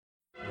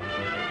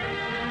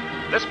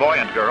This boy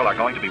and girl are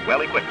going to be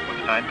well equipped when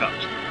the time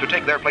comes to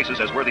take their places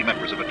as worthy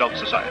members of adult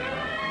society.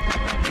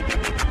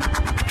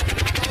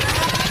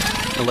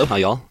 Aloha,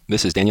 y'all.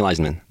 This is Daniel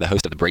Eisenman, the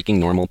host of the Breaking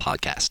Normal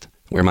podcast,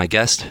 where my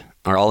guests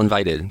are all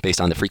invited based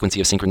on the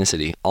frequency of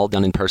synchronicity, all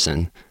done in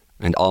person,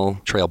 and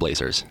all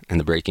trailblazers in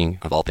the breaking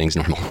of all things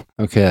normal.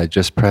 Okay, I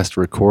just pressed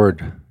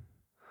record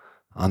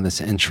on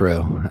this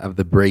intro of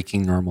the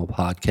Breaking Normal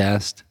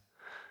podcast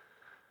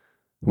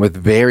with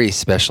very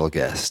special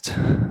guests,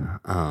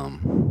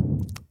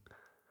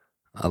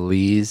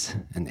 Elise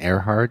and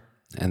Earhart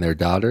and their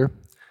daughter.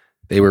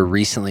 They were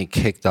recently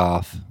kicked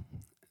off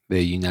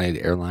the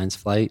United Airlines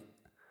flight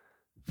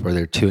for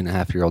their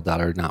 2.5-year-old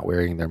daughter not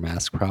wearing their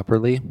mask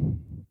properly.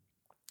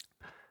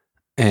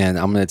 And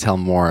I'm going to tell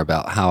more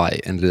about how I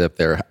ended up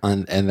there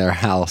in their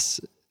house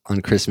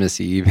on Christmas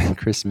Eve and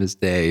Christmas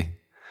Day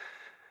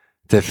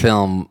to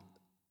film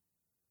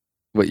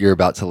what you're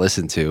about to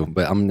listen to.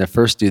 But I'm going to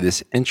first do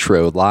this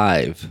intro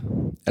live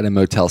at a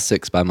Motel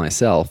 6 by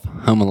myself,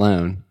 home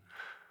alone,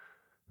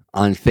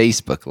 on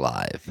Facebook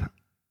Live.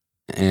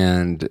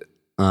 And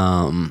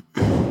as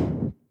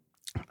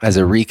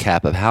a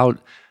recap of how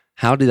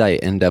did I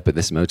end up at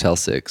this Motel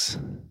 6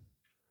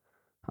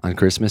 on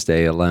Christmas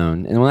Day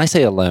alone? And when I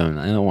say alone,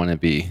 I don't want to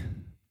be,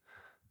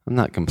 I'm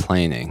not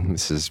complaining.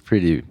 This is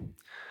pretty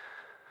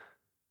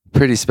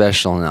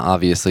special in an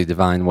obviously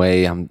divine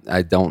way.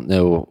 I don't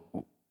know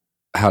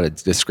how to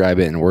describe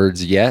it in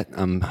words yet.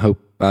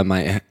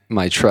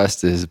 My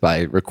trust is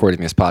by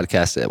recording this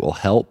podcast, it will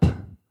help.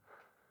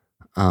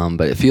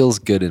 But it feels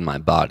good in my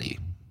body.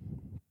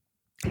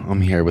 I'm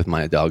here with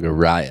my dog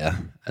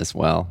Araya as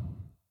well.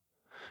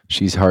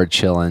 She's hard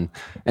chilling.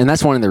 And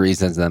that's one of the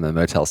reasons I'm at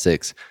Motel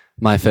 6.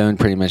 My phone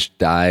pretty much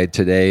died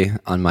today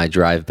on my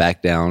drive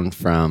back down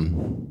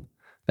from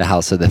the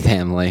house of the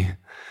family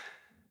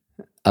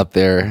up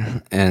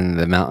there in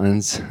the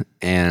mountains.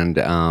 And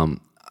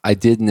I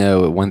did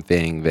know one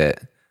thing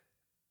that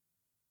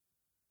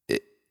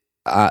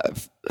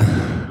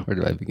where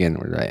do I begin?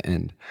 Where do I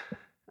end?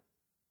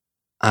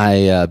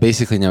 I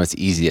basically know it's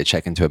easy to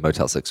check into a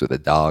Motel 6 with a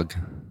dog.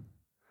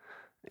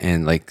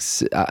 And like,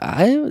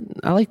 I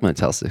like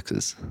Motel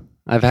 6s.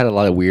 I've had a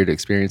lot of weird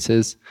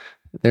experiences.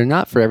 They're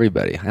not for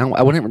everybody.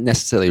 I wouldn't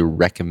necessarily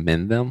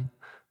recommend them,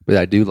 but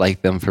I do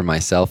like them for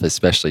myself,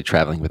 especially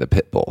traveling with a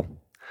pit bull.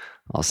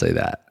 I'll say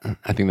that.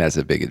 I think that's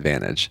a big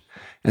advantage.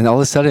 And all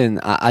of a sudden,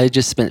 I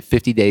just spent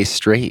 50 days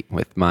straight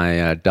with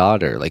my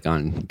daughter, like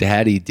on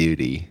daddy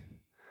duty.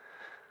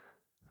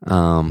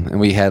 And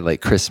we had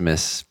like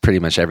Christmas pretty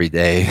much every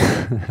day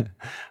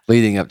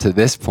leading up to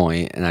this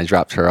point. And I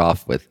dropped her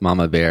off with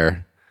Mama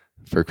Bear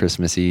for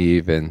Christmas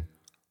Eve and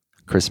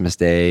Christmas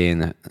Day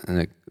and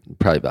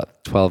probably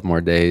about 12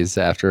 more days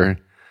after.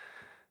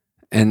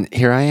 And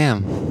here I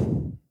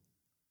am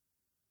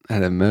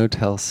at a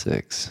Motel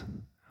 6,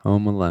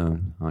 home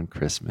alone on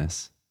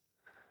Christmas,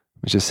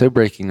 which is so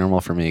breaking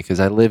normal for me because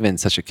I live in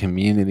such a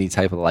community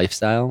type of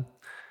lifestyle.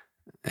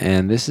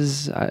 And this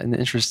is an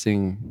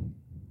interesting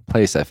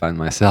place I find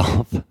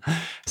myself.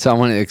 So I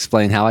want to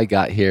explain how I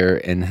got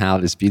here and how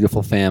this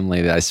beautiful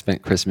family that I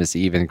spent Christmas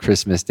Eve and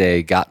Christmas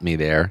Day got me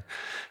there.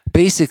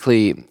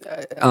 Basically,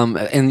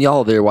 and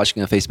y'all that are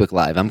watching on Facebook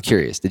Live, I'm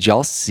curious, did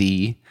y'all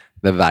see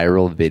the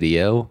viral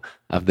video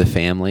of the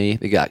family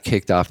that got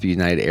kicked off the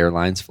United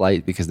Airlines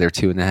flight because their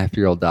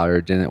 2.5-year-old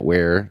daughter didn't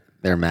wear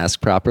their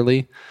mask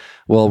properly?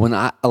 Well, when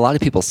a lot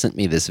of people sent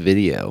me this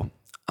video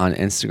on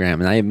Instagram,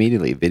 and I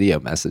immediately video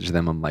messaged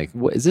them. I'm like,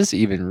 what, is this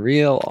even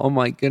real? Oh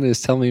my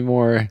goodness, tell me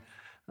more.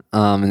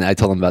 And I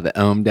told them about the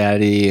Ohm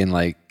Daddy, and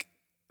like,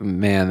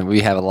 man, we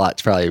have a lot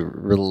to probably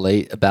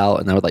relate about,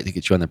 and I would like to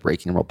get you on the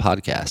Breaking World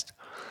podcast.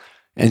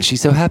 And she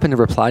so happened to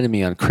reply to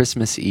me on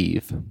Christmas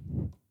Eve.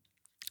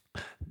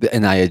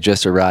 And I had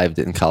just arrived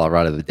in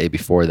Colorado the day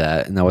before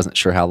that, and I wasn't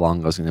sure how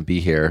long I was going to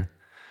be here.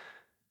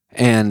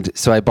 And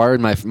so I borrowed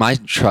my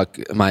truck,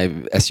 my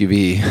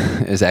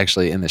SUV is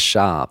actually in the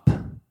shop.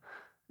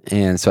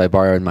 And so I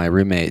borrowed my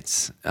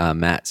roommate's,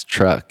 Matt's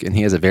truck, and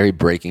he has a very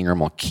breaking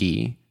normal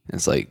key.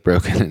 It's like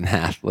broken in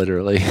half,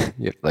 literally.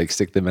 You have to like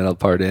stick the metal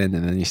part in,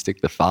 and then you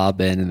stick the fob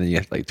in, and then you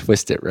have to like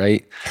twist it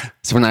right.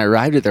 So when I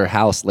arrived at their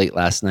house late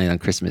last night on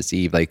Christmas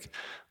Eve, like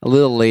a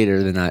little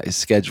later than I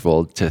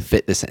scheduled to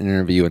fit this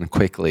interview in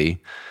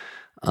quickly,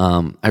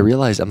 I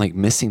realized I'm like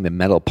missing the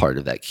metal part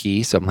of that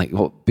key. So I'm like,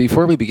 well,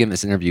 before we begin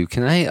this interview,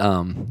 can I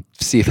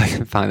see if I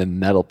can find the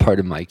metal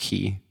part of my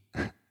key?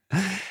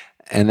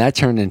 And that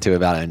turned into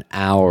about an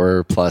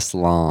hour plus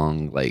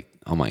long, like,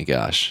 oh my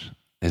gosh,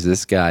 is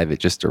this guy that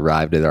just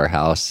arrived at our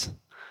house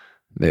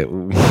that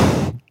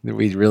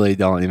we really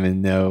don't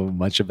even know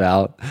much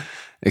about,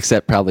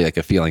 except probably like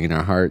a feeling in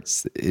our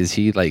hearts? Is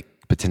he like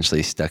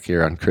potentially stuck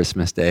here on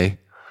Christmas Day?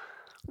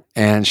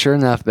 And sure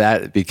enough,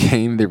 that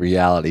became the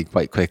reality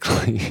quite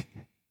quickly.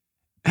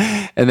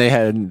 And they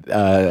had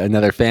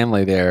another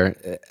family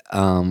there,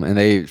 and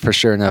they, for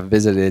sure enough,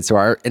 visited. So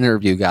our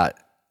interview got,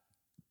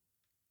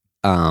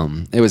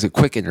 it was a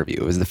quick interview.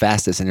 It was the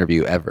fastest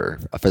interview ever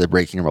for the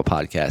Breaking Normal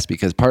podcast,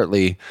 because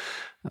partly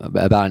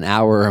about an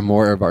hour or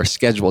more of our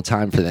scheduled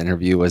time for the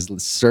interview was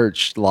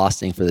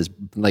losting for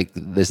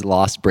this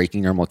lost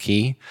breaking normal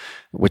key,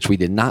 which we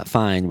did not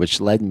find,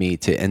 which led me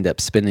to end up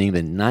spending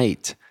the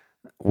night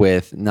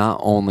with not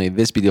only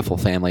this beautiful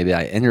family that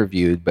I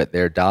interviewed, but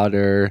their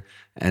daughter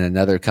and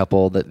another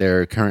couple that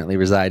they're currently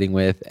residing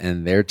with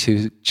and their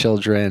 2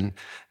 children.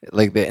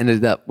 Like, they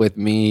ended up with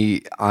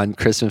me on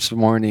Christmas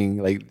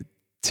morning, like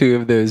 2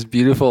 of those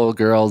beautiful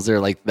girls. They're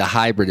like the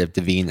hybrid of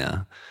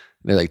Davina.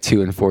 They're like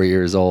 2 and 4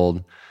 years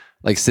old,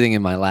 like sitting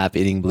in my lap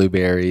eating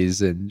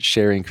blueberries and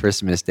sharing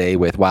Christmas Day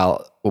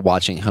while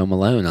watching Home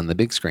Alone on the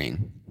big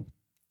screen.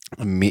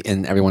 Me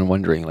and everyone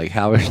wondering, like,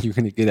 how are you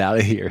going to get out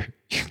of here?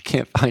 You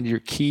can't find your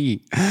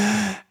key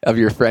of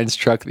your friend's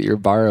truck that you're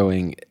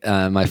borrowing.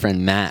 My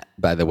friend Matt,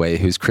 by the way,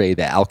 who's created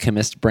the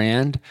Alchemist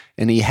brand,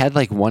 and he had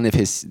like one of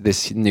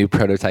this new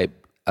prototype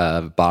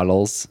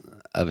bottles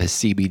of his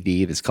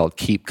CBD that's called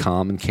Keep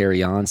Calm and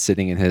Carry On,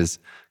 sitting in his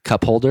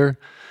cup holder.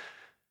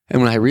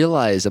 And when I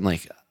realized, I'm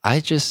like, I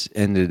just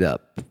ended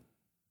up,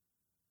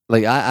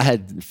 like, I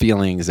had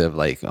feelings of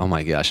like, oh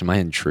my gosh, am I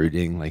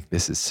intruding? Like,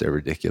 this is so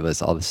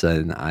ridiculous. All of a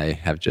sudden, I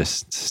have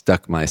just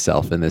stuck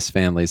myself in this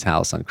family's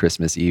house on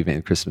Christmas Eve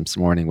and Christmas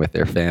morning with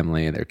their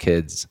family and their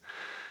kids.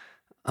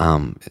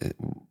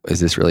 Is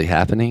this really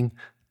happening?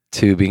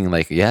 To being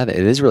like, yeah, it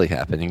is really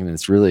happening. And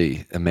it's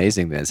really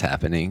amazing that it's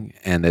happening.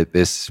 And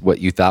that what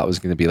you thought was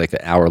going to be like an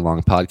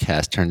hour-long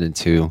podcast turned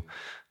into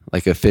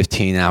like a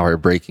 15-hour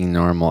breaking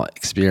normal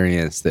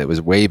experience that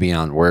was way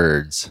beyond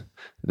words.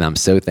 And I'm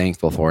so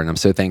thankful for it. And I'm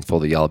so thankful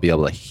that y'all be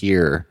able to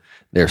hear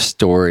their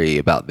story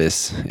about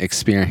this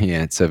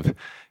experience of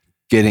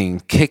getting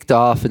kicked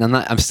off. And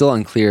I'm still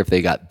unclear if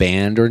they got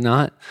banned or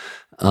not.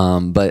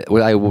 But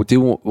what I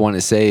do want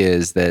to say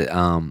is that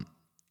I'm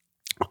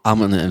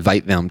going to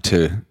invite them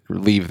to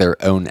leave their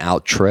own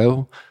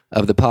outro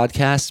of the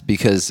podcast,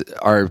 because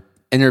our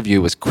interview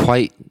was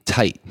quite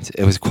tight.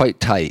 It was quite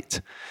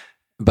tight,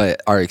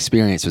 but our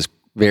experience was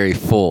very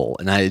full,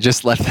 and I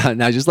just left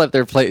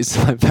their place.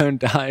 My phone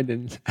died,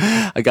 and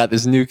I got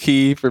this new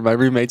key for my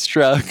roommate's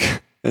truck,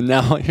 and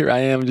now here I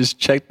am, just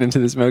checked into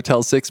this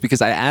Motel 6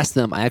 because I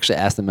actually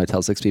asked the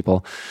Motel 6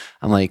 people,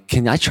 I'm like,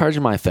 can I charge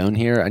my phone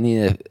here?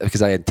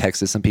 Because I had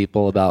texted some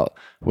people about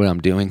what I'm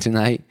doing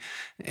tonight,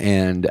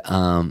 and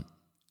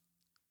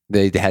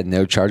they had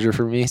no charger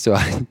for me, so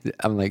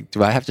I'm like,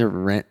 do I have to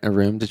rent a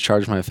room to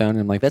charge my phone? And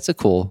I'm like, that's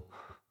cool.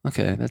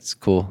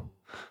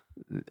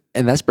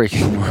 And that's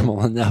breaking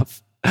normal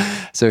enough.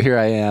 So here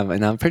I am,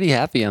 and I'm pretty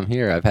happy I'm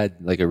here. I've had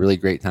like a really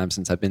great time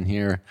since I've been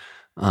here.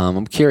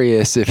 I'm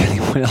curious if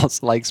anyone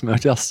else likes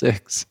Motel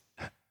 6.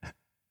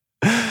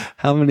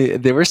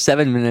 There were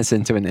 7 minutes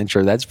into an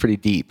intro. That's pretty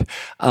deep.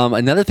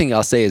 Another thing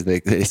I'll say is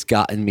that it's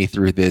gotten me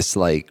through this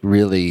like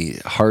really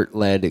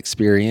heart-led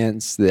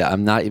experience that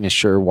I'm not even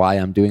sure why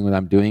I'm doing what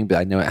I'm doing, but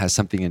I know it has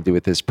something to do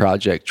with this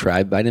project,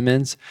 Tribe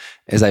Vitamins.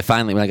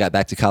 When I got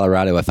back to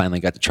Colorado, I finally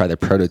got to try the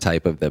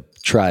prototype of the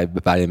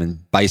Tribe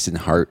Vitamin Bison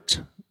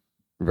Heart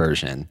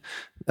version.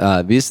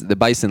 The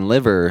bison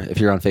liver, if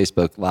you're on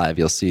Facebook Live,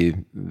 you'll see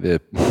the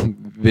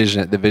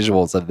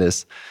visuals of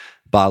this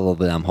bottle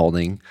that I'm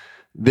holding.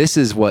 This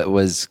is what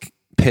was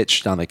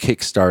pitched on the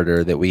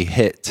Kickstarter that we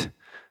hit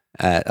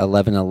at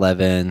November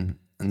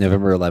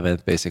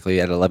 11th, basically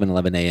at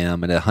 11:11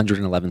 a.m. at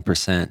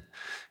 111%.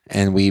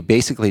 And we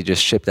basically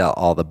just shipped out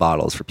all the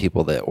bottles for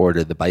people that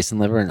ordered the bison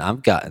liver. And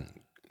I've gotten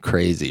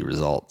crazy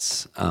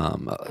results,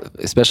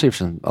 especially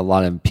from a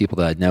lot of people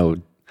that I know.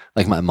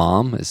 Like my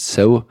mom is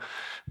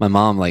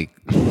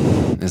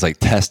like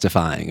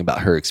testifying about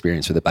her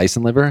experience with the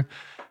bison liver.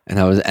 And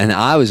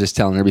I was just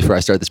telling her before I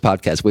started this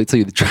podcast, wait till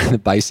you try the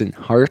bison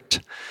heart.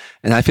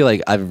 And I feel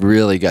like I've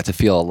really got to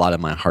feel a lot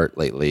of my heart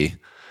lately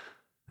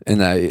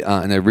in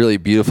a really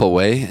beautiful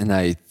way. And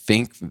I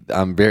think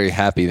I'm very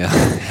happy to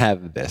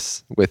have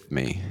this with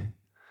me.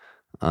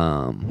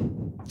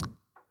 And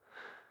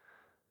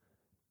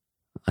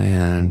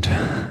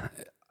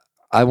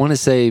I want to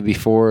say,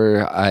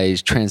 before I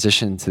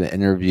transition to the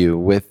interview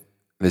with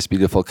this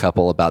beautiful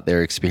couple about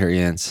their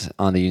experience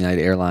on the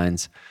United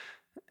Airlines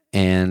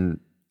and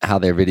how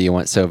their video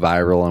went so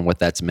viral and what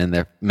that's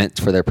meant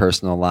for their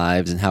personal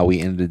lives and how we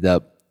ended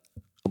up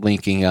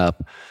linking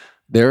up.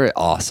 They're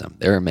awesome.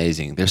 They're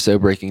amazing. They're so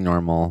breaking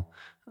normal.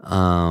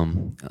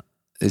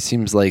 It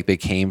seems like they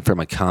came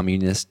from a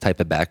communist type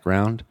of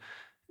background,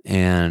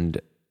 and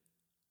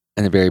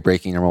in a very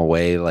breaking normal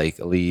way, like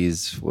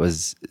Elise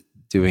was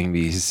doing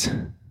these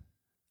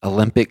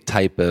Olympic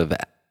type of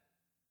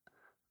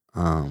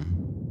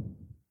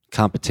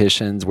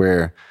competitions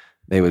where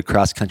they would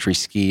cross-country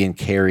ski and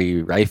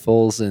carry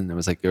rifles, and it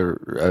was like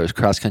a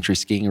cross-country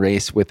skiing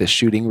race with a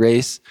shooting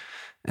race,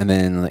 and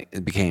then like,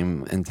 it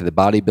became into the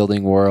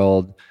bodybuilding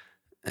world,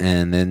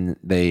 and then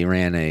they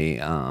ran a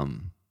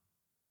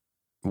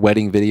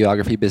wedding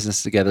videography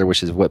business together,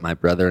 which is what my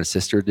brother and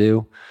sister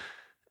do,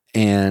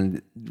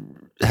 and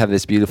have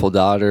this beautiful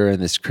daughter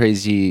and this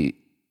crazy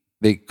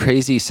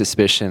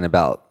suspicion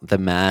about the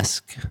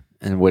mask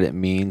and what it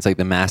means, like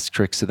the mask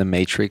tricks of the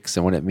Matrix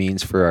and what it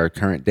means for our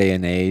current day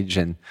and age,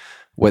 and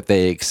what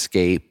they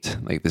escaped,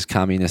 like this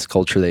communist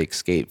culture they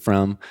escaped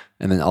from,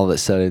 and then all of a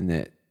sudden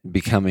it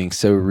becoming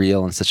so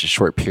real in such a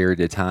short period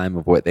of time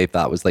of what they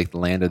thought was like the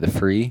land of the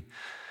free.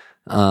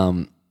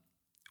 I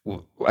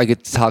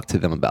get to talk to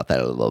them about that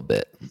a little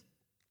bit.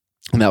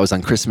 And that was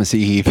on Christmas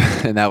Eve,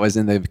 and that was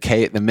in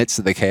the midst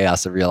of the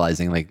chaos of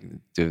realizing, like,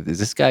 dude, is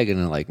this guy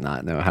gonna like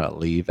not know how to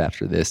leave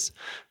after this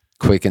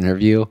quick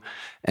interview?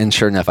 And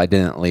sure enough, I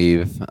didn't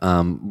leave.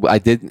 I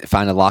did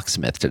find a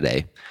locksmith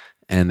today,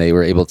 and they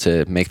were able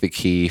to make the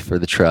key for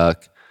the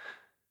truck.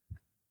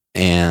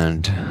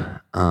 And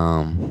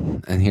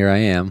here I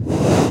am,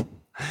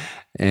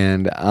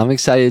 and I'm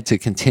excited to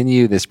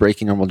continue this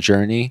Breaking Normal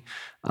journey,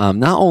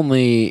 not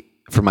only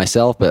for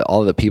myself, but all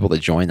of the people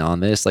that join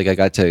on this. Like, I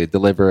got to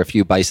deliver a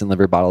few bison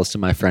liver bottles to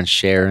my friend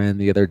Sharon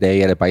the other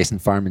day at a bison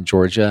farm in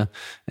Georgia,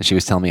 and she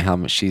was telling me how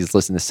much she's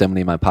listened to so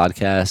many of my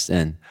podcasts,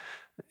 and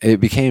it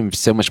became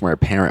so much more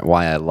apparent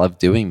why I love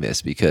doing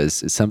this,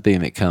 because it's something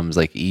that comes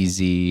like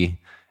easy.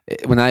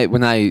 When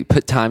I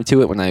put time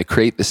to it, when I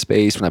create the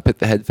space, when I put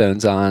the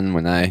headphones on,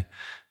 when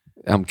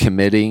I'm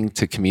committing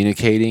to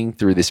communicating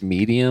through this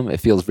medium, it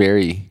feels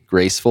very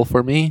graceful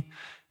for me.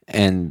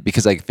 And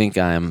because I think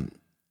I'm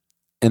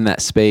in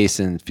that space,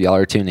 and if y'all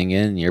are tuning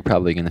in, you're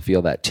probably going to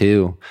feel that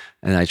too.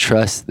 And I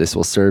trust this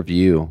will serve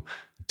you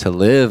to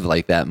live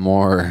like that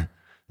more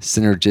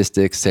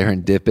synergistic,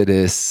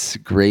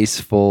 serendipitous,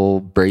 graceful,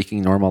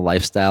 breaking normal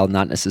lifestyle,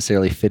 not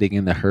necessarily fitting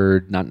in the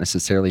herd, not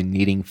necessarily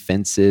needing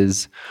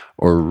fences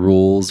or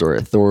rules or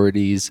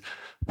authorities,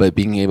 but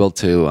being able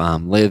to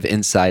live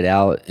inside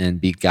out and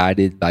be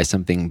guided by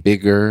something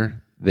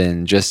bigger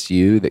than just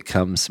you, that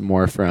comes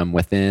more from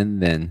within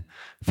than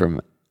from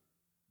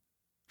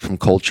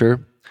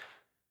culture,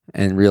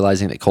 and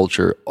realizing that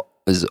culture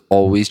is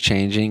always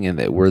changing and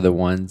that we're the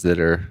ones that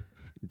are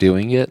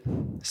doing it.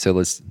 So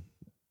let's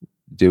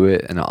do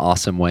it in an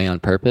awesome way on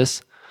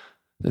purpose.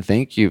 So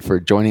thank you for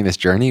joining this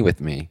journey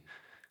with me.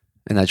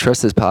 And I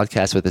trust this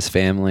podcast with this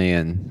family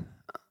and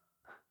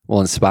will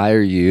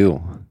inspire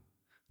you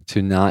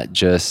to not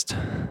just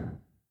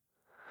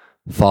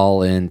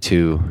fall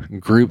into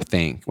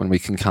groupthink when we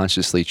can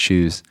consciously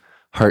choose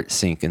heart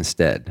sync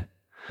instead.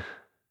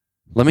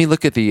 Let me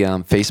look at the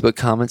Facebook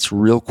comments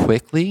real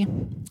quickly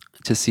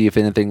to see if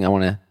anything I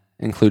want to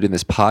include in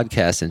this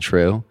podcast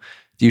intro.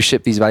 Do you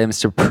ship these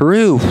vitamins to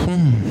Peru?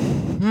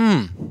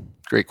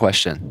 Great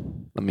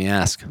question. Let me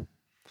ask.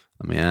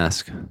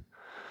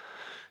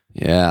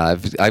 Yeah,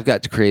 I've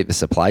got to create the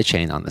supply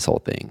chain on this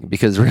whole thing,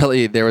 because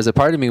really there was a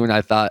part of me when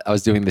I thought I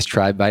was doing this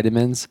tribe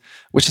vitamins,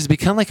 which has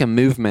become like a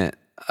movement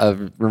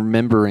of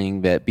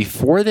remembering that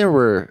before there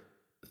were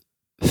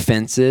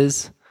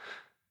fences,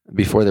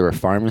 before there were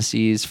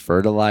pharmacies,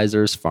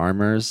 fertilizers,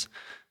 farmers,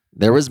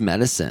 there was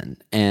medicine.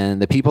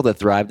 And the people that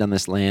thrived on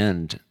this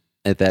land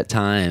at that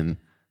time,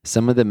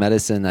 some of the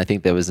medicine I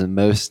think that was the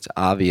most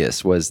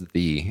obvious was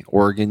the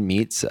organ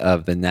meats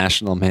of the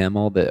national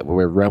mammal that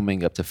were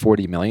roaming up to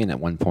 40 million at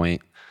one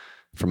point,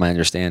 from my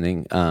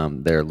understanding,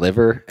 their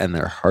liver and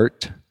their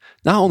heart.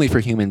 Not only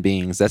for human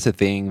beings, that's a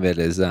thing that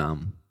is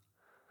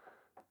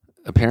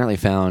apparently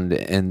found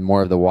in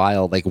more of the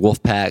wild, like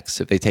wolf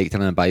packs. If they take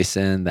down a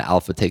bison, the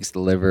alpha takes the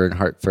liver and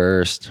heart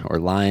first, or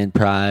lion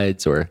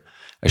prides, or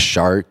a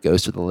shark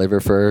goes to the liver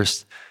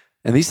first.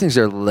 And these things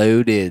are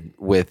loaded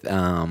with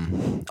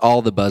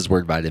all the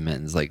buzzword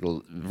vitamins, like a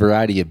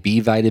variety of B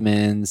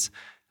vitamins,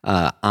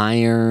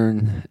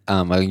 iron,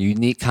 a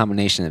unique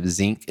combination of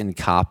zinc and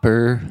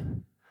copper,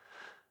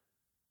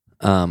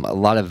 a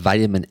lot of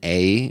vitamin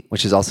A,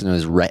 which is also known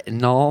as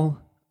retinol,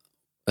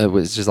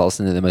 which is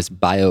also the most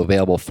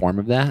bioavailable form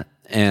of that.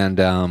 And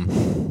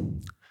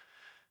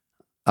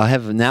I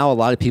have now a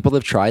lot of people that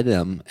have tried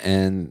them,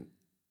 and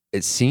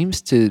it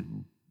seems to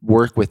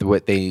work with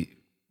what they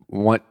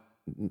want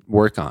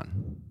work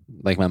on.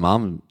 Like, my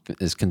mom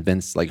is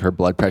convinced like her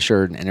blood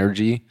pressure and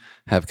energy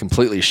have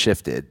completely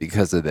shifted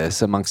because of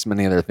this, amongst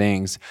many other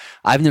things.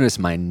 I've noticed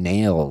my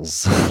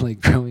nails like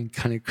growing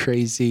kind of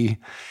crazy,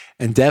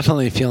 and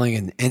definitely feeling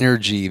an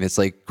energy that's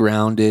like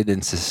grounded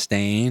and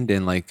sustained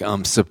and like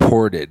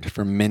supported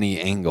from many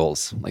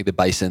angles, like the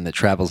bison that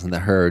travels in the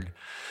herd.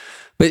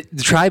 But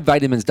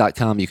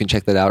tribevitamins.com, you can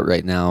check that out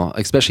right now,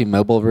 especially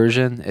mobile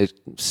version. It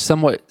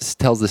somewhat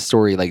tells the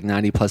story like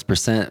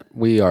 90+%.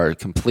 We are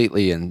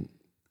completely in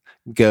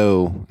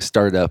go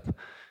startup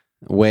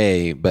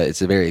way, but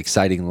it's a very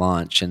exciting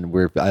launch. And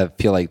I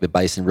feel like the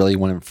bison really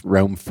want to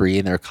roam free,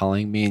 and they're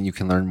calling me, and you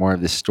can learn more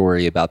of this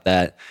story about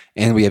that.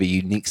 And we have a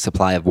unique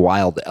supply of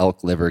wild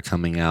elk liver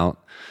coming out,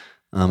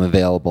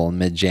 available in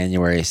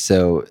mid-January.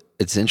 So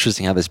it's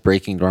interesting how this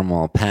breaking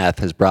normal path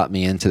has brought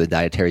me into the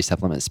dietary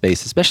supplement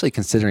space, especially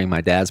considering my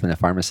dad's been a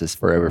pharmacist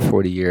for over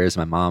 40 years,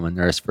 my mom a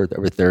nurse for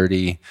over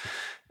 30.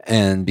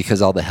 And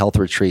because all the health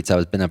retreats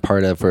I've been a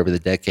part of for over the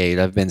decade,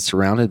 I've been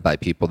surrounded by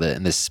people that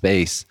in this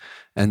space.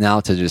 And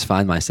now to just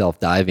find myself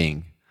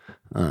diving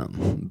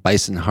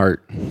bison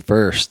heart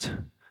first,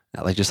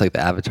 just like the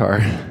Avatar.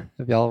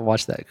 Have y'all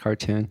watched that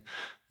cartoon?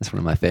 That's one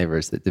of my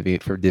favorites for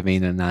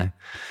Davina and I.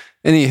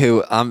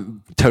 Anywho,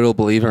 I'm a total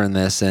believer in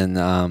this,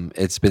 and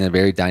it's been a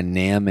very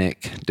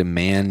dynamic,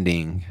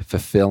 demanding,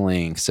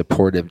 fulfilling,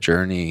 supportive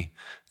journey.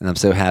 And I'm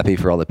so happy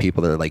for all the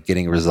people that are like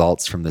getting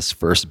results from this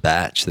first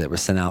batch that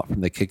was sent out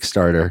from the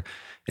Kickstarter.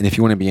 And if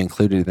you want to be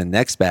included in the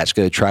next batch,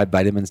 go to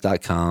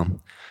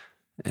tribevitamins.com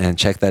and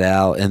check that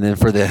out. And then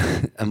for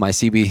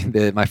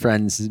my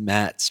friend's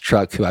Matt's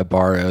truck, who I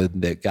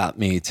borrowed, that got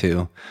me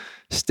to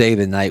stay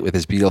the night with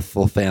his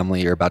beautiful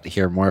family you're about to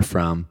hear more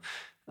from,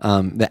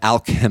 the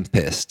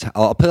Alchemist.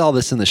 I'll put all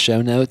this in the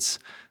show notes,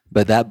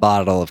 but that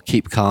bottle of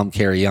Keep Calm,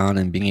 Carry On,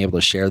 and being able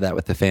to share that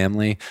with the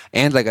family.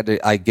 And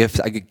I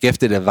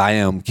gifted a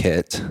Viome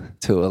kit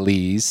to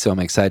Elise, so I'm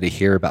excited to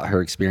hear about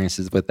her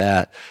experiences with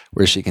that,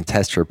 where she can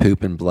test her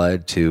poop and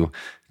blood to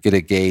get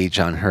a gauge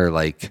on her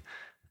like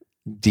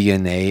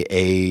DNA,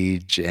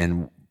 age,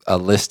 and a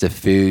list of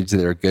foods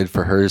that are good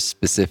for her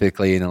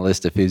specifically, and a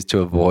list of foods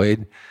to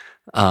avoid.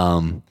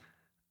 I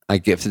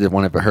gifted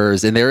one of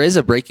hers, and there is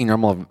a Breaking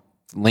Normal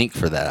link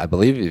for that. I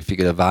believe if you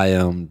go to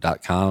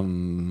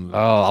viome.com,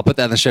 I'll put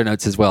that in the show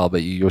notes as well,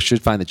 but you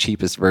should find the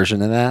cheapest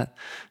version of that.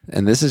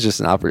 And this is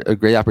just a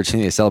great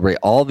opportunity to celebrate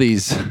all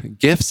these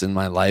gifts in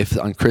my life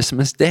on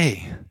Christmas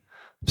Day.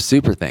 I'm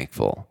super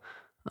thankful.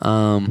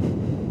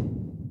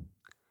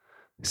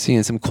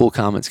 Seeing some cool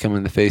comments coming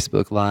in the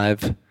Facebook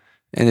Live.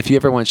 And if you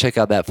ever want to check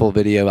out that full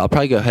video, I'll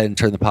probably go ahead and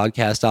turn the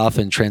podcast off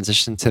and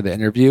transition to the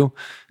interview.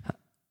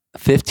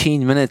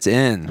 15 minutes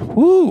in.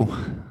 Woo!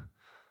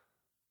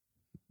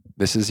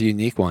 This is a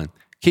unique one.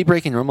 Keep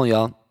breaking normal,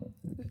 y'all.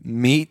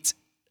 Meet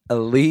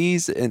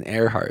Elise and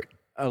Earhart.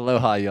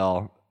 Aloha,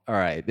 y'all. All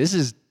right. This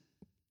is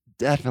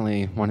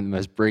definitely one of the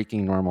most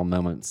breaking normal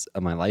moments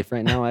of my life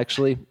right now,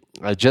 actually.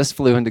 I just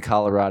flew into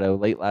Colorado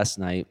late last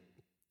night.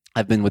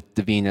 I've been with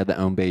Davina, the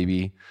own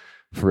baby,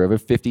 for over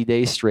 50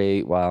 days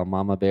straight while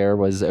Mama Bear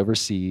was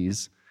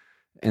overseas.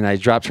 And I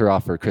dropped her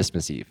off for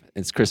Christmas Eve.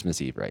 It's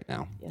Christmas Eve right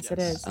now. Yes, it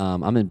is.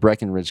 I'm in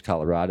Breckenridge,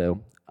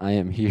 Colorado. I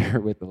am here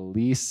with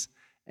Elise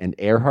and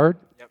Earhart.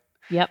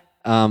 Yep.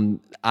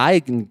 I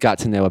got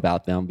to know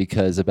about them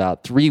because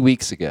about 3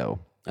 weeks ago,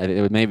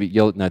 maybe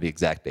you'll know the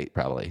exact date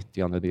probably.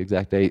 Do y'all know the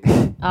exact date?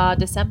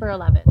 December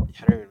 11th.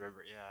 I don't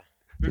remember, yeah.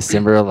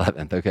 December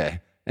 11th, okay.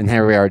 And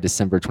here we are,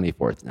 December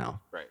 24th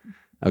now. Right.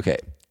 Okay.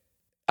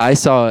 I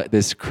saw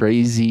this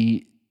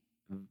crazy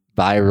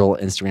viral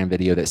Instagram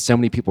video that so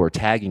many people were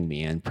tagging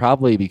me in,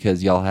 probably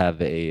because y'all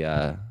have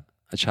a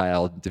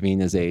child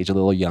Davina's age, a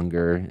little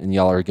younger, and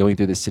y'all are going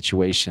through this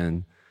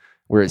situation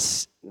where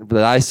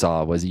what I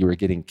saw was you were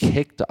getting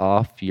kicked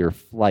off your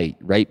flight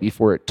right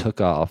before it took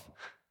off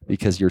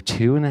because your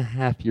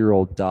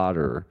 2.5-year-old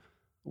daughter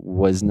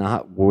was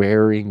not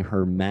wearing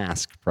her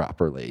mask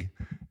properly.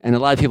 And a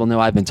lot of people know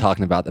I've been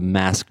talking about the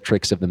mask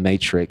tricks of the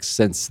Matrix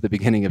since the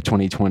beginning of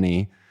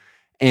 2020.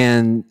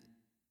 And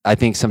I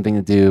think something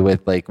to do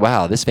with like,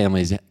 wow, this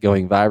family's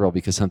going viral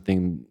because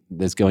something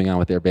that's going on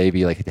with their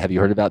baby. Like, have you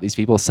heard about these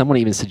people? Someone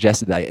even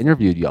suggested that I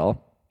interviewed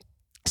y'all.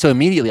 So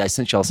immediately I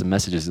sent y'all some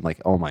messages and like,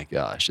 oh my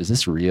gosh, is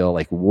this real?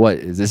 Like, what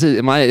is this?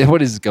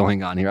 What is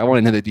going on here? I want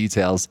to know the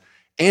details.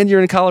 And you're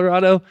in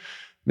Colorado?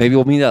 Maybe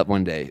we'll meet up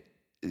one day.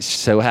 It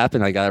so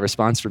happened I got a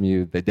response from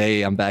you the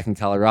day I'm back in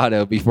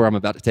Colorado before I'm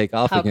about to take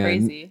off again. How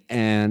crazy.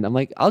 And I'm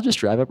like, I'll just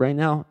drive up right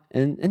now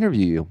and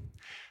interview you.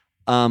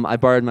 I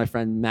borrowed my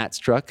friend Matt's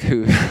truck,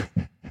 who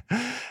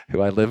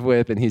I live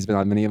with, and he's been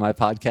on many of my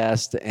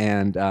podcasts.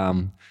 And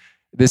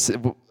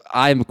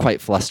I'm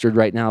quite flustered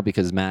right now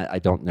because, Matt, I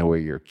don't know where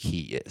your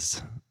key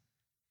is.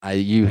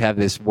 You have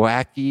this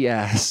wacky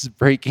ass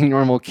breaking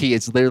normal key.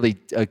 It's literally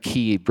a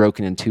key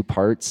broken in 2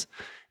 parts.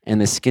 And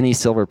the skinny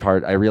silver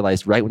part, I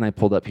realized right when I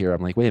pulled up here,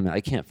 I'm like, wait a minute,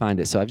 I can't find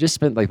it. So I've just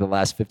spent like the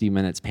last 50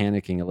 minutes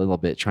panicking a little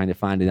bit trying to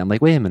find it. I'm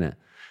like, wait a minute.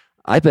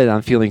 I bet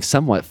I'm feeling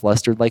somewhat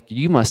flustered like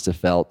you must have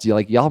felt,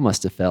 like y'all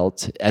must have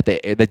felt at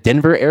the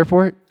Denver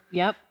airport.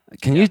 Yep.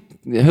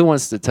 Who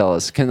wants to tell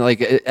us?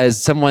 As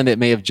someone that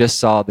may have just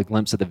saw the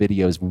glimpse of the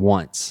videos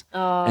once,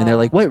 and they're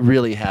like, what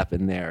really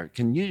happened there?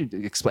 Can you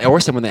explain? Or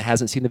someone that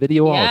hasn't seen the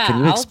video all,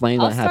 can you explain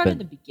what happened? I'll start in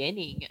the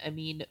beginning. I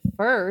mean,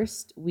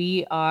 first,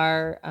 we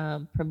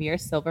are Premier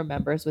Silver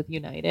members with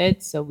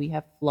United, so we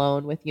have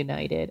flown with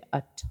United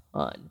a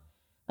ton,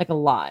 like a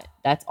lot.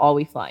 That's all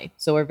we fly.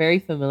 So we're very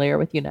familiar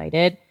with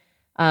United.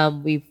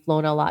 We've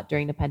flown a lot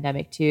during the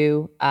pandemic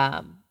too.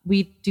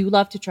 We do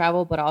love to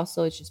travel, but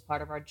also it's just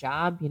part of our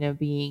job,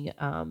 being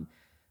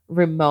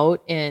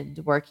remote and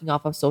working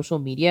off of social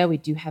media. We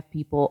do have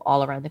people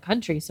all around the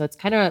country. So it's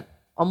kind of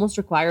almost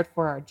required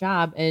for our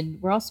job.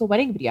 And we're also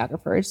wedding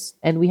videographers,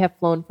 and we have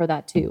flown for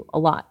that too, a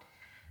lot.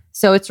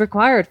 So it's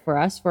required for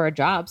us, for our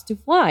jobs, to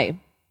fly.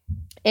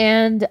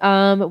 And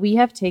we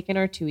have taken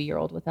our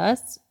 2-year-old with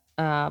us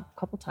a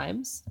couple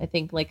times, I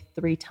think like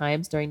 3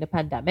 times during the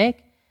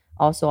pandemic.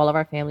 Also, all of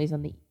our families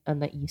on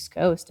the East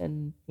Coast,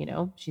 and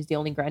she's the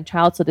only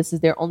grandchild, so this is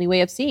their only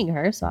way of seeing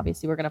her. So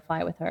obviously, we're gonna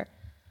fly with her.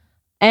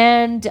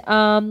 And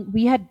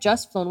we had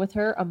just flown with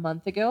her a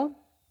month ago,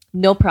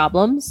 no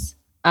problems.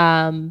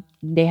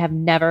 They have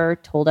never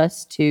told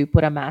us to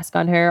put a mask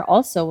on her.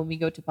 Also, when we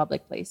go to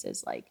public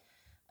places like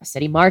a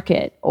city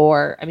market,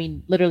 or I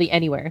mean, literally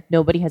anywhere.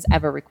 Nobody has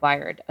ever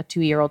required a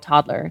 2-year-old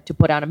toddler to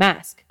put on a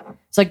mask.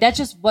 So like that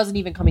just wasn't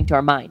even coming to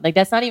our mind. Like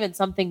that's not even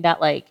something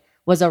that like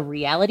was a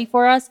reality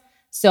for us.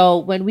 So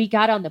when we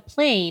got on the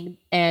plane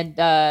and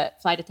the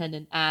flight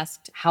attendant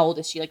asked, how old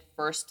is she? Like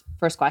first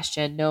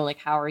question, no, like,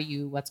 how are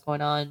you? What's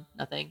going on?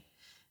 Nothing.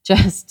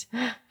 Just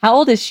how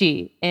old is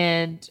she?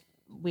 And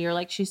we were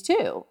like, she's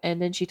 2.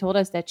 And then she told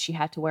us that she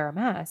had to wear a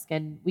mask,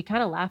 and we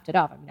kind of laughed it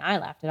off. I mean, I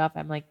laughed it off.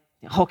 I'm like,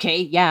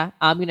 okay, yeah,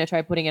 I'm going to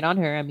try putting it on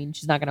her. I mean,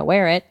 she's not going to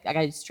wear it.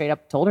 I straight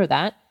up told her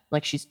that.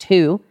 Like, she's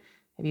 2.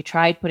 Have you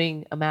tried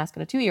putting a mask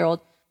on a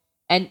 2-year-old?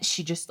 And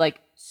she just like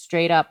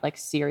straight up, like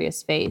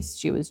serious face.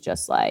 She was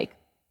just like,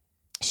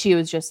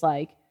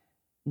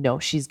 no,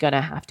 she's going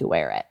to have to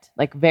wear it,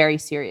 like very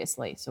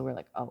seriously. So we're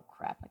like, oh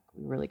crap. Like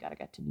we really got to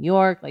get to New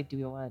York. Like, do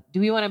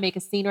we want to make a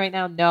scene right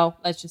now? No,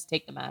 let's just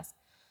take the mask.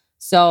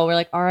 So we're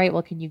like, all right,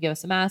 well, can you give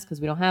us a mask?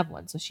 Because we don't have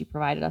one. So she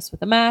provided us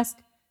with a mask.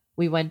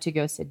 We went to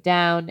go sit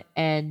down,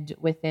 and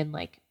within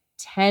like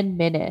 10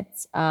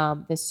 minutes,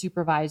 the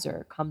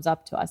supervisor comes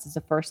up to us. It's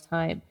the first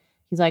time.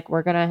 He's like,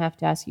 we're going to have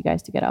to ask you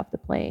guys to get off the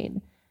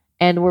plane.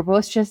 And we're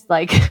both just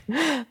like,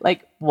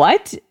 like,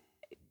 what?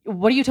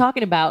 What are you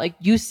talking about? Like,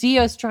 you see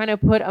us trying to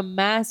put a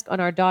mask on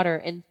our daughter,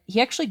 and he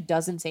actually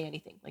doesn't say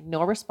anything. Like,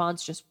 no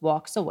response, just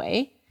walks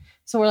away.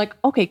 So we're like,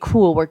 okay,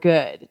 cool, we're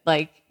good.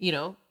 Like, you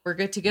know, we're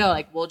good to go.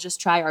 Like, we'll just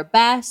try our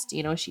best.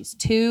 You know, she's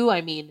 2.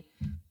 I mean,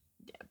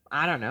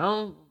 I don't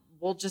know.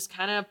 We'll just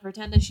kind of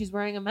pretend that she's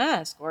wearing a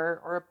mask,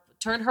 or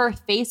turn her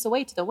face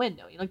away to the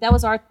window. You know, like that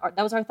was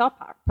our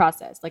thought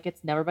process. Like,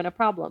 it's never been a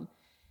problem.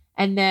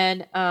 And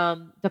then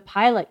the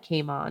pilot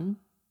came on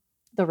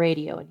the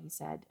radio, and he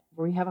said,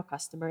 we have a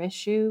customer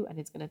issue, and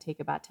it's going to take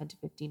about 10 to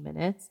 15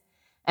 minutes.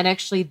 And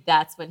actually,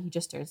 that's when he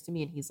just turns to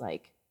me and he's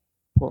like,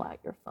 pull out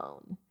your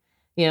phone,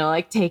 you know,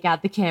 like take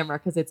out the camera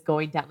because it's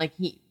going down. Like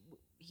he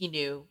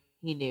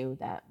knew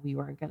that we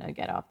weren't going to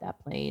get off that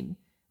plane,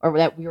 or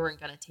that we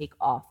weren't going to take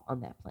off on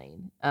that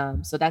plane.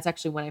 So that's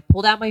actually when I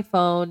pulled out my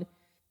phone,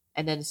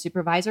 and then the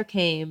supervisor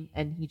came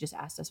and he just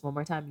asked us one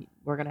more time,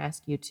 we're going to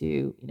ask you to,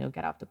 you know,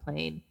 get off the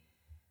plane.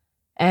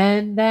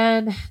 And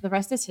then the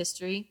rest is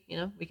history. You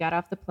know, we got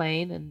off the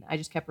plane, and I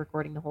just kept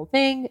recording the whole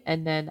thing.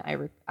 And then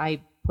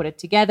I put it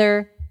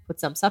together, put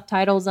some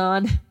subtitles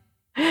on,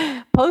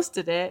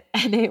 posted it,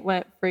 and it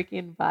went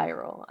freaking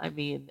viral. I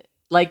mean,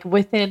 like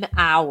within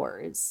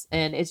hours.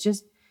 And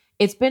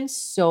it's been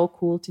so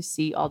cool to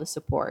see all the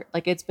support.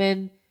 Like it's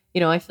been,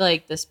 you know, I feel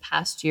like this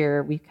past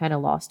year we've kind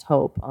of lost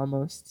hope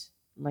almost.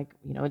 Like,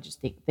 you know,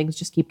 things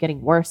just keep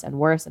getting worse and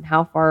worse. And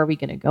how far are we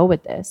going to go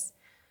with this?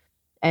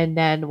 And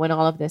then when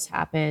all of this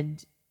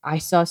happened, I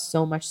saw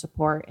so much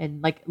support.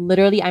 And like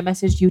literally I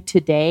messaged you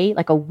today,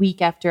 like a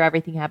week after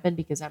everything happened,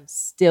 because I'm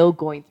still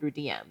going through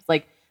DMs.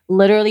 Like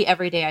literally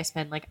every day I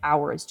spend like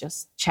hours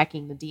just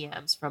checking the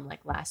DMs from like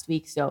last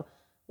week. So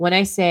when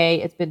I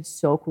say it's been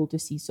so cool to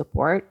see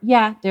support,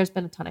 yeah, there's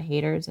been a ton of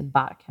haters and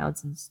bot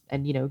accounts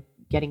and you know,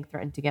 getting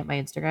threatened to get my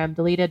Instagram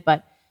deleted.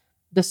 But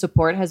the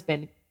support has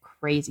been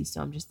crazy.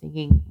 So I'm just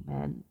thinking,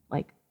 man,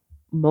 like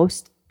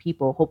most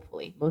people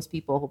hopefully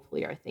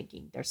are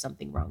thinking there's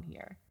something wrong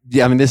here.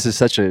 Yeah, I mean, this is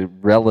such a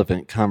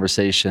relevant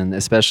conversation,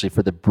 especially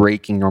for the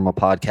Breaking Normal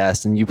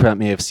podcast. And you probably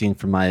may have seen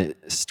from my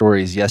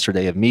stories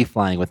yesterday of me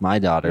flying with my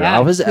daughter. Yeah, I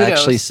was kudos.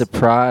 actually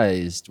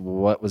surprised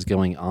what was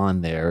going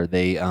on there.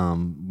 They,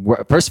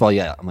 first of all,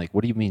 yeah, I'm like,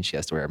 what do you mean she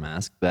has to wear a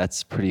mask?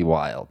 That's pretty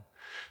wild.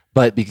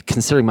 But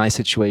considering my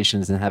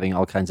situations and having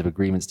all kinds of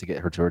agreements to get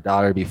her to her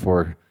daughter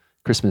before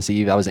Christmas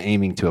Eve, I was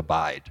aiming to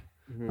abide.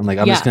 I'm like,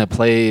 I'm just going to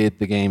play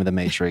the game of the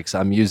Matrix.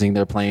 I'm using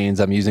their planes.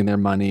 I'm using their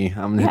money.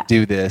 I'm going to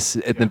do this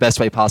in the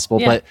best way possible.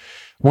 But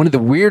one of the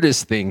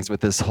weirdest things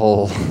with this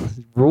whole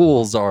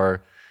rules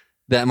are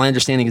that my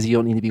understanding is you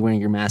don't need to be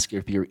wearing your mask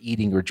if you're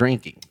eating or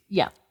drinking.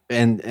 Yeah.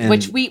 And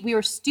which we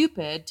were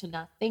stupid to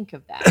not think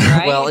of that,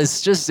 right? Well, it's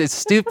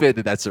stupid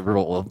that that's a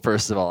rule.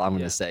 First of all, I'm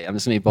going to say, I'm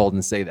just going to be bold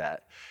and say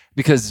that.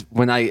 Because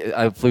when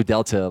I flew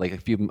Delta like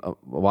a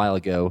while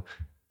ago,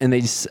 and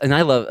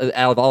I love,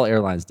 out of all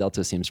airlines,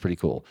 Delta seems pretty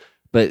cool.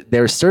 But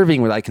they're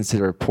serving what I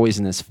consider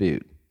poisonous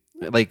food,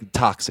 like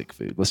toxic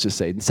food, let's just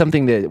say.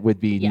 Something that would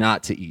be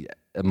not to eat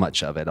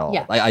much of at all.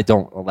 Yeah. I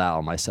don't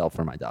allow myself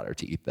or my daughter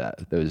to eat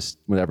those,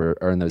 whatever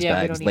are in those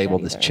bags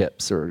labeled as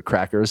chips or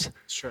crackers.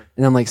 Sure.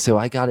 And I'm like, so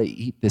I got to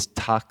eat this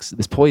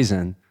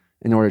poison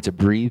in order to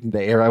breathe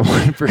the air I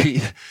want to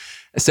breathe.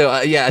 So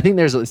I think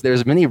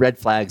there's many red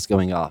flags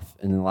going off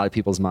in a lot of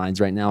people's minds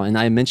right now. And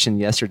I mentioned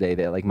yesterday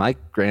that like my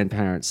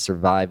grandparents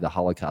survived the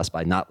Holocaust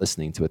by not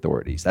listening to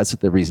authorities. That's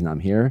the reason I'm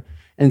here.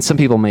 And some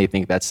people may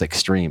think that's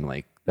extreme.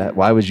 Like that,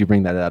 why would you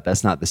bring that up?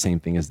 That's not the same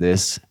thing as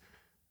this.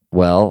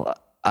 Well,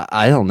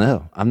 I don't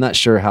know. I'm not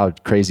sure how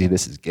crazy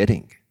this is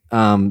getting.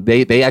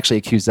 They actually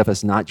accused of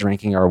us not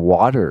drinking our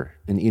water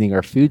and eating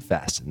our food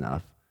fast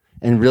enough,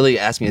 and really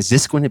asked me, is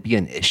this going to be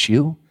an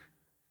issue?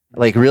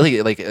 Like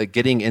really, like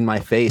getting in my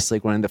face,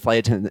 like when the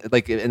flight attendant,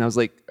 like, and I was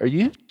like, "Are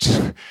you?"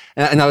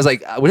 And I was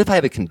like, "What if I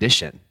have a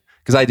condition?"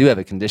 because I do have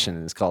a condition,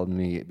 and it's called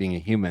me being a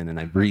human, and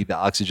I breathe the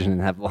oxygen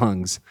and have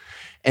lungs.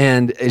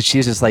 And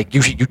she's just like,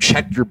 you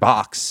checked your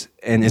box,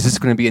 and is this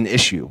going to be an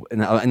issue?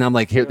 And I'm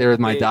like, here, there's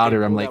my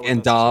daughter. I'm like,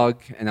 and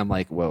dog, and I'm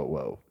like,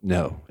 whoa,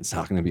 no, it's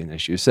not going to be an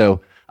issue.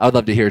 So I would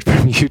love to hear it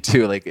from you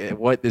too, like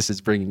what this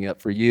is bringing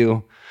up for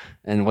you,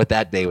 and what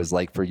that day was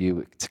like for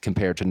you to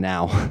compare to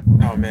now.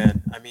 Oh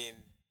man, I mean,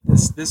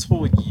 this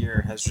whole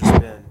year has just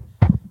been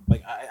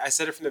like I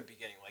said it from the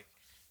beginning. Like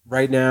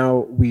right now,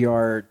 we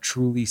are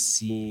truly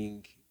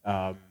seeing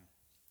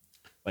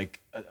like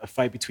a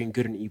fight between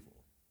good and evil.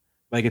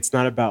 Like it's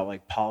not about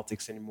like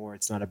politics anymore.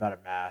 It's not about a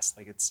mass.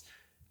 Like it's,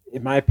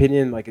 in my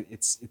opinion, like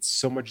it's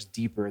so much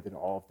deeper than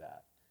all of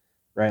that,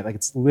 right? Like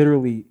it's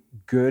literally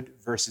good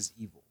versus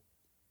evil,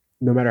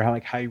 no matter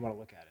how you want to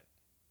look at it.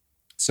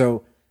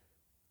 So,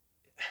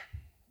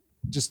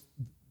 just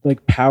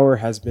like power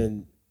has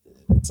been,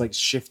 it's like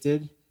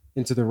shifted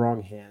into the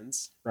wrong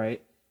hands,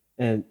 right?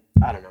 And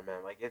I don't know,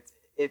 man. Like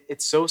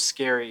it's so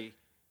scary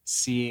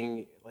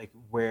seeing like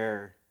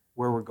where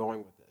we're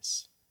going with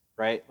this.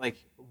 Right? Like,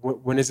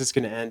 when is this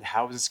going to end?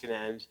 How is this going to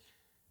end?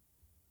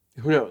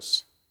 Who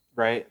knows?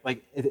 Right?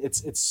 Like,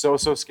 it's so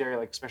scary.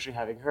 Like, especially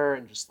having her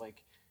and just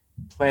like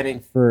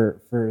planning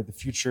for the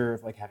future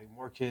of like having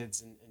more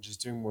kids and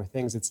just doing more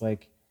things. It's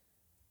like,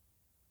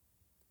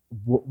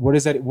 what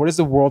is that? What is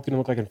the world going to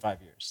look like in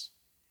 5 years?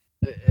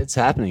 It's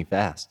happening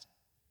fast.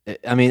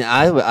 I mean,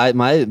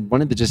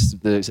 one of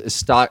the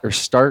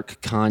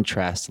stark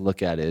contrast to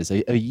look at is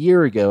a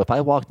year ago, if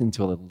I walked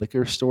into a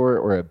liquor store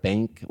or a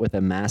bank with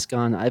a mask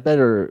on, I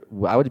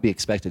would be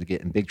expected to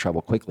get in big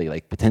trouble quickly,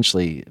 like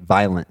potentially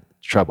violent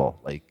trouble,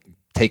 like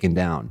taken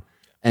down.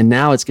 And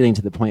now it's getting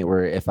to the point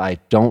where if I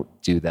don't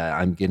do that,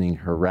 I'm getting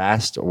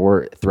harassed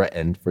or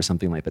threatened for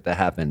something like that to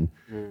happen.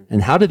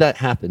 And how did that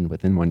happen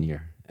within 1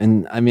 year?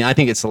 And I mean, I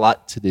think it's a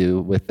lot to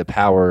do with the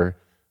power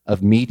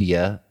of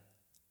media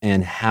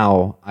and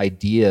how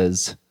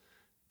ideas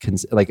can,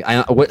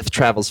 what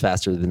travels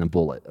faster than a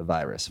bullet, a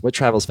virus? What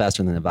travels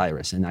faster than a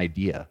virus? An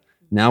idea.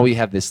 Now we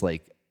have this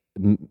like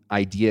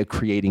idea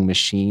creating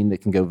machine that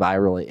can go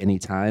viral at any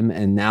time,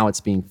 and now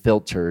it's being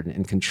filtered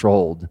and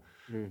controlled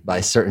by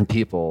certain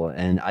people.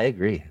 And I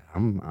agree.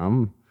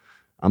 I'm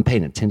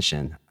paying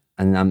attention,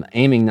 and I'm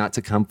aiming not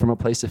to come from a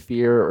place of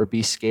fear or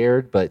be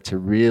scared, but to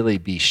really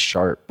be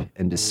sharp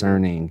and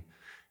discerning,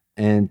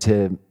 and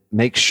to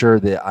make sure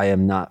that I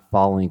am not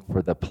falling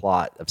for the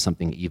plot of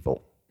something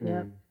evil.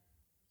 Yeah.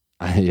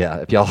 Yeah.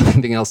 If y'all have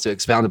anything else to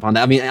expound upon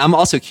that. I mean, I'm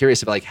also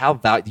curious about like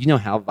do you know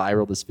how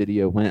viral this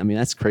video went? I mean,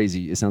 that's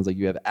crazy. It sounds like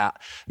you have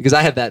because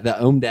I have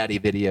the Om Daddy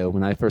video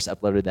when I first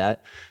uploaded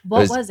that.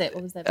 What was it?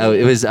 What was that video? Oh,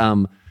 it was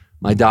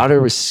my daughter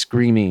was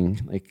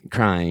screaming, like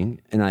crying,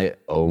 and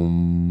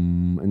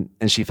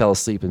and she fell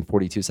asleep in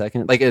 42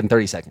 seconds, like in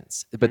 30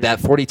 seconds. But that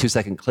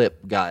 42-second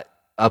clip got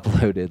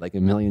uploaded like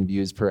 1 million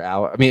views per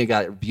hour. I mean, it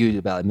got viewed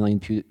about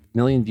 1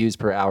 million views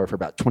per hour for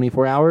about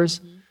 24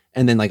 hours.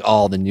 And then like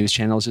all the news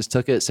channels just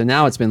took it. So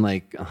now it's been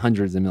like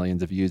hundreds of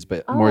millions of views,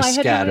 but more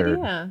scattered. Had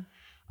no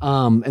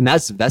idea. And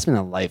that's been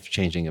a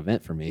life-changing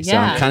event for me. So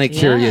I'm kind of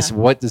curious,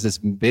 what does this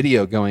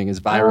video going as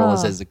viral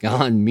as has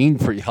gone mean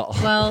for y'all?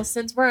 Well,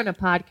 since we're on a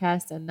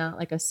podcast and not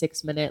like a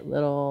 6-minute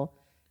little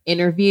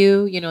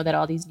interview, that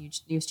all these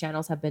news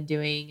channels have been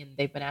doing, and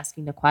they've been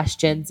asking the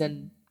questions,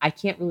 and I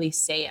can't really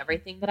say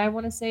everything that I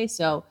want to say.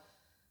 So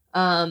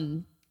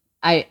I'm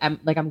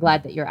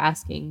glad that you're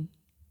asking.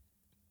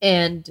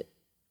 And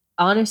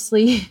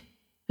honestly,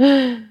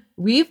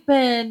 we've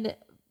been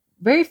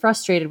very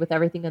frustrated with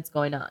everything that's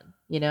going on.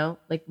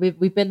 Like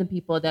we've been the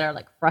people that are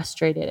like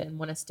frustrated and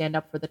want to stand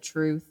up for the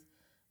truth.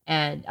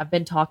 And I've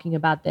been talking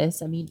about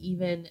this. I mean,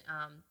 even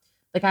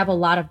like I have a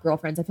lot of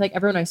girlfriends. I feel like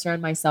everyone I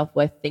surround myself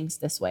with thinks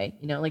this way.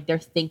 Like they're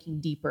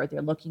thinking deeper.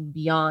 They're looking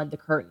beyond the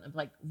curtain of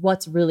like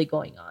what's really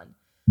going on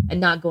and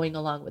not going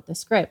along with the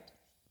script.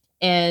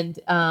 And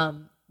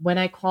when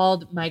I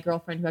called my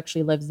girlfriend who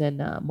actually lives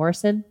in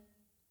Morrison,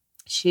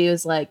 she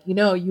was like,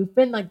 you've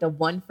been like the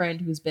one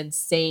friend who's been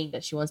saying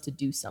that she wants to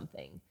do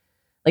something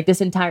like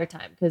this entire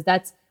time. Because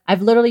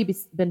I've literally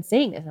been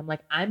saying this. I'm like,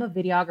 I'm a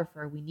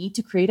videographer. We need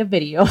to create a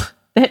video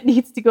that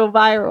needs to go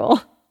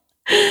viral.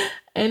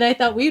 And I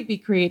thought we'd be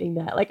creating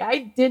that. Like, I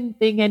didn't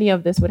think any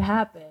of this would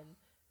happen.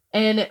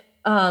 And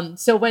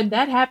so when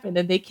that happened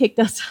and they kicked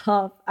us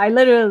off, I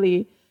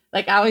literally,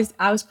 like, I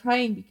was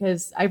crying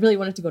because I really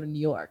wanted to go to New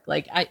York.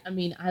 Like, I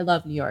mean, I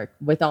love New York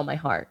with all my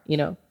heart,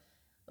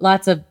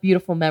 lots of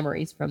beautiful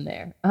memories from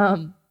there.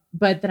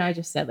 But then I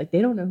just said, like,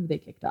 they don't know who they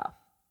kicked off.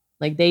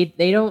 Like, they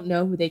don't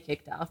know who they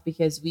kicked off,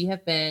 because we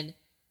have been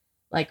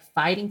like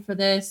fighting for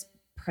this,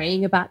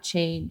 praying about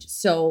change.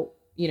 So,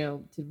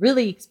 to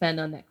really expand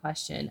on that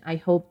question, I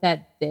hope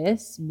that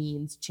this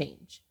means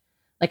change.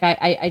 Like,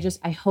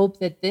 I hope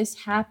that this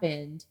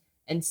happened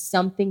and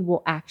something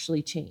will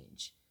actually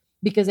change.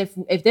 Because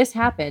if this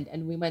happened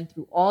and we went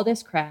through all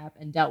this crap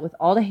and dealt with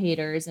all the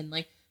haters and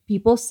like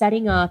people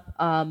setting up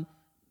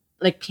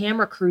like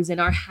camera crews in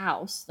our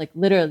house, like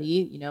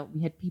literally,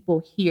 we had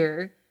people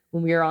here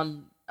when we were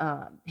on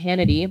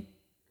Hannity,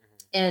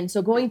 And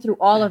so going through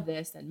all of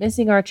this and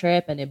missing our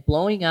trip and it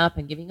blowing up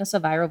and giving us a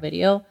viral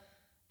video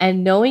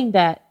and knowing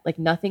that like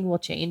nothing will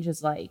change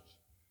is like,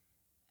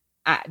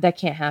 that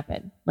can't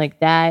happen. Like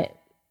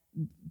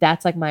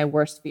that's like my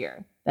worst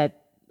fear,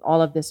 that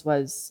all of this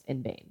was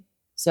in vain.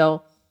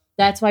 So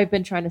that's why I've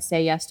been trying to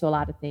say yes to a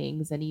lot of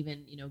things, and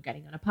even,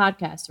 getting on a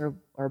podcast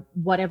or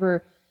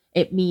whatever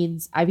it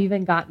means. I've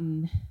even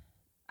gotten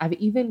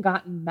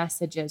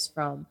messages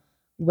from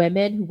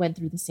women who went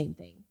through the same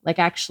thing, like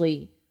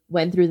actually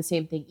went through the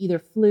same thing, either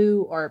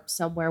flew or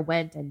somewhere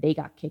went and they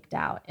got kicked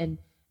out. And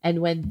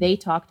when they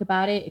talked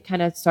about it, it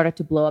kind of started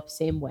to blow up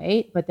same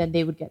way, but then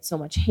they would get so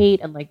much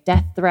hate and like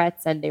death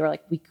threats, and they were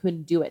like, we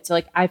couldn't do it. So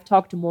like I've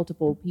talked to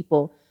multiple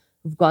people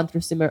who've gone through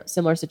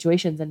similar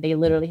situations, and they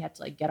literally had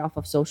to like get off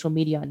of social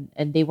media,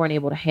 and they weren't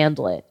able to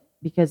handle it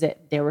because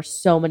there were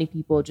so many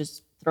people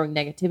just throwing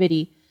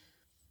negativity.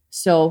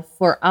 So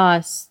for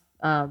us,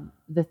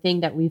 the thing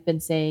that we've been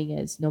saying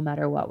is no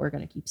matter what, we're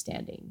going to keep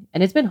standing.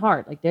 And it's been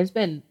hard. Like there's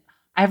been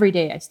every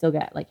day I still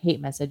get like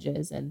hate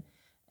messages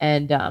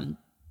and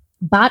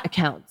bot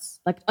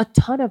accounts, like a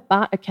ton of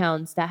bot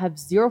accounts that have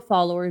 0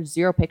 followers,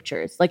 0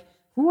 pictures. Like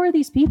who are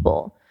these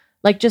people?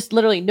 Like just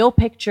literally no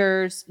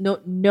pictures,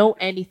 no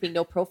anything,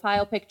 no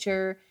profile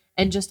picture.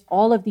 And just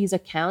all of these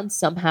accounts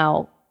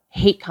somehow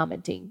hate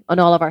commenting on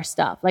all of our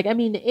stuff. Like, I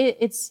mean,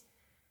 it's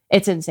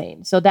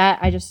insane. So that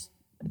I just,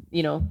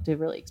 to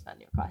really expand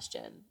your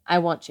question, I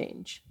want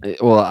change.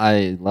 Well,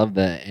 I love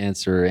the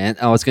answer. And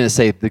I was going to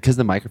say, because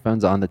the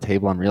microphone's on the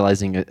table, I'm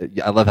realizing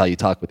I love how you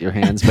talk with your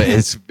hands, but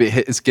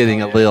it's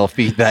getting a little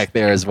feedback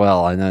there as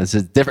well. I know it's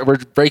just different. We're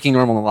breaking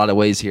normal in a lot of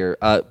ways here.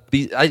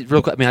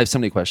 Real quick, I have so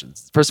many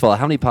questions. First of all,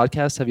 how many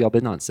podcasts have y'all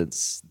been on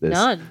since this?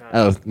 None.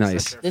 Oh,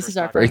 nice. This is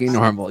our Breaking first.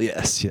 normal.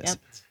 Yes. Yep.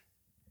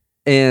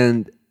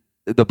 And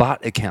the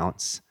bot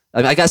accounts.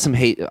 I got some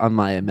hate on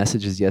my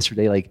messages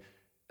yesterday. Like,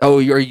 oh,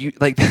 are you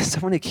like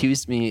someone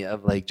accused me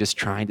of like just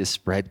trying to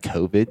spread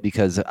COVID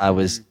because I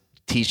was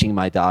teaching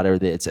my daughter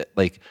that it's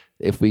like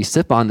if we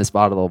sip on this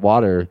bottle of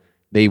water,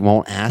 they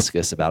won't ask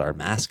us about our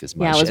mask as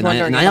much. Yeah, I was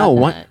wondering I about don't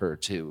that. want her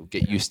to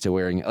get used to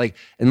wearing it. Like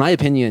in my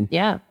opinion,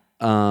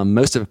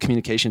 most of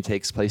communication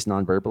takes place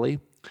non-verbally,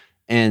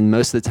 and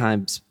most of the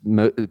times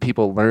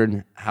people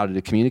learn how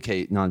to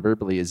communicate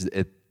non-verbally is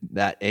at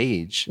that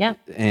age. Yeah.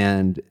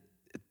 And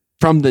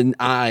from the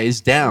eyes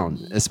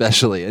down,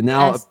 especially, and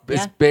now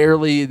it's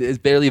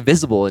barely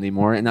visible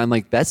anymore. And I'm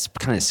like, that's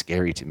kind of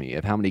scary to me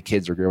of how many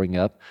kids are growing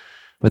up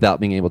without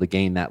being able to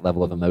gain that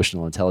level of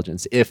emotional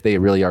intelligence if they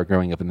really are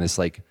growing up in this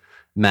like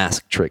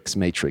matrix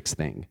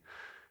thing.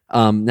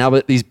 Now,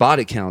 but these bot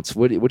accounts,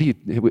 what do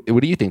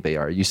you think they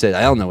are? You said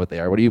I don't know what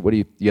they are. What do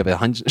you have a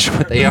hunch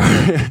what they are?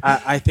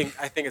 I think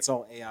it's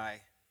all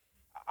AI.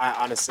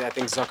 I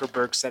think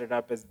Zuckerberg set it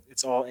up as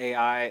it's all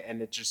AI,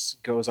 and it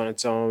just goes on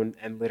its own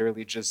and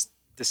literally just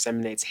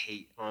disseminates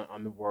hate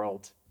on the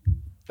world.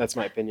 That's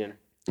my opinion.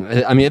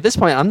 I mean, at this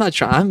point, I'm not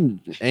trying.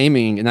 I'm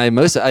aiming, and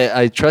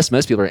I trust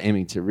most people are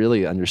aiming to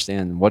really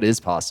understand what is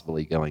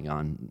possibly going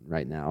on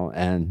right now,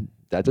 and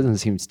that doesn't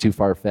seem too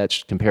far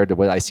fetched compared to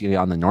what I see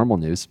on the normal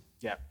news.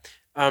 Yeah.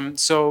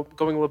 So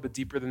going a little bit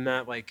deeper than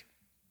that, like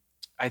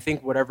I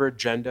think whatever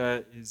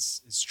agenda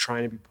is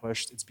trying to be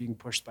pushed, it's being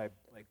pushed by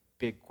like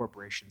big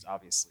corporations,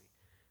 obviously,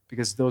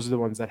 because those are the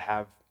ones that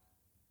have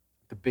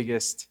the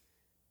biggest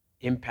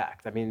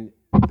impact. I mean,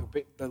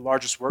 the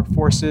largest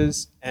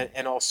workforces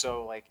and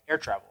also like air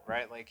travel,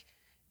 right? Like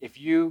if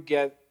you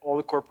get all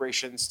the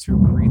corporations to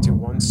agree to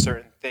one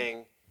certain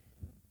thing,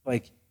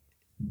 like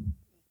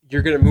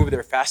you're going to move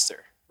there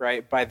faster,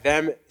 right? By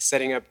them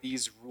setting up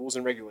these rules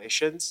and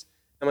regulations,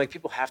 and like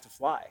people have to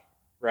fly,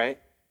 right?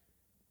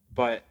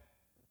 But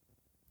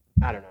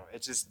I don't know.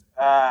 It's just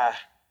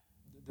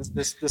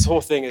this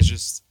whole thing is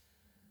just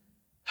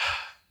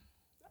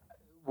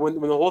when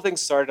the whole thing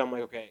started, I'm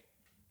like, okay,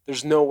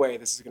 there's no way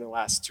this is going to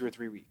last 2 or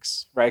 3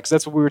 weeks, right? Because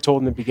that's what we were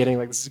told in the beginning.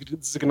 Like this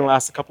is going to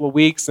last a couple of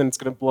weeks and it's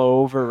going to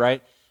blow over,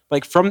 right?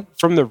 Like from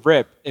the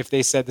rip, if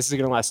they said this is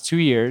going to last 2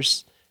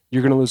 years,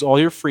 you're going to lose all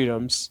your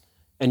freedoms,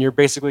 and you're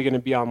basically going to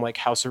be on like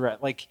house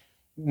arrest. Like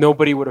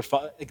nobody would have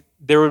fought. Like,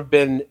 there would have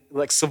been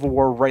like civil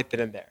war right then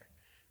and there,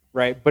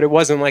 right? But it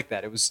wasn't like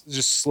that. It was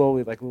just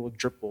slowly like little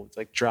dribble. It's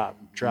like drop,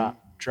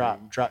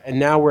 and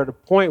now we're at a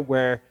point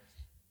where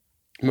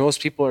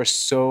most people are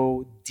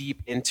so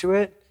deep into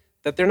it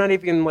that they're not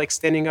even like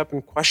standing up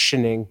and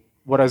questioning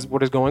what is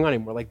going on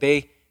anymore. Like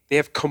they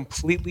have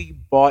completely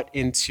bought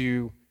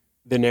into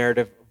the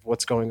narrative of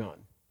what's going on,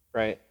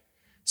 right?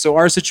 So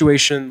our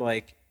situation,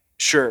 like,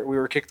 sure, we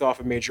were kicked off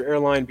a major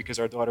airline because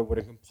our daughter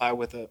wouldn't comply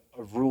with a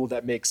rule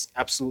that makes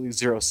absolutely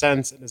zero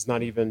sense and is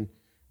not even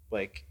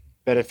like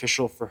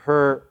beneficial for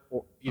her.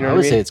 Or, you know, I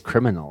would say it's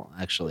criminal,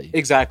 actually.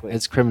 Exactly,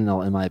 it's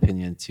criminal in my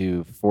opinion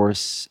to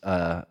force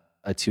a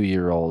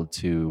 2-year-old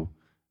to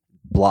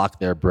block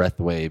their breath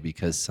away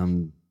because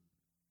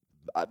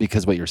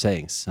what you're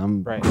saying,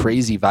 some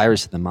crazy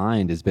virus in the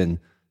mind has been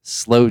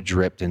slow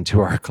dripped into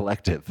our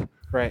collective.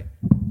 Right.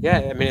 Yeah.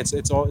 I mean,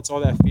 it's all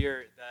that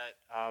fear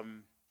that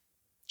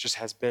just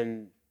has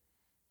been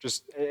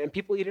and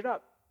people eat it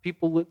up.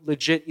 people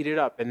legit eat it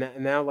up, and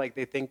now like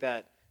they think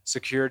that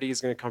security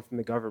is going to come from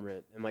the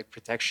government and like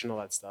protection, all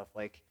that stuff.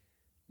 Like,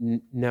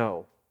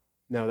 no,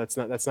 that's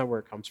not where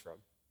it comes from.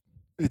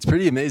 It's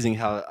pretty amazing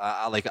how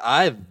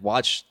I've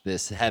watched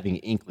this having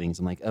inklings.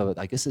 I'm like, oh,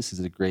 I guess this is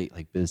a great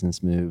like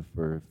business move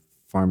for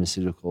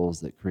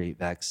pharmaceuticals that create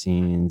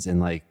vaccines, and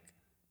like,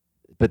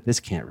 but this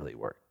can't really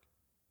work,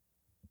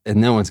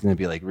 and no one's going to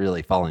be like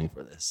really falling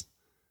for this.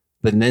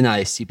 But then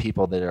I see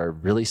people that are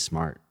really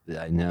smart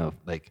that I know,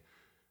 like,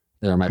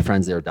 there are my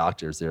friends, they're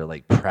doctors, they're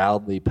like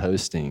proudly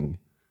posting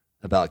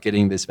about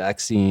getting this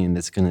vaccine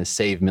that's going to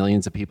save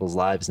millions of people's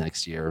lives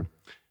next year.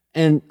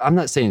 And I'm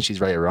not saying she's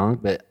right or wrong,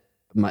 but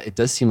it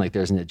does seem like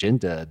there's an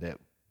agenda that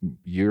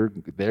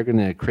they're going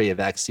to create a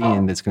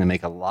vaccine that's going to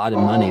make a lot of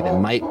money that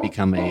might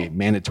become a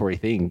mandatory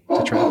thing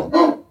to travel.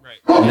 Right.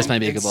 And this might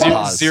be a good little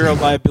pause. Zero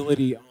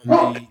liability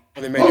on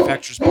the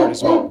manufacturer's part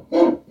as well.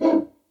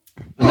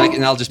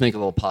 And I'll just make a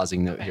little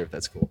pausing note here if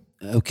that's cool.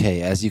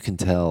 Okay, as you can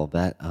tell,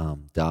 that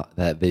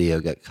that video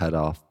got cut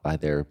off by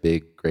their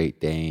big Great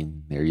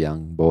Dane, their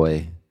young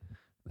boy,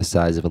 the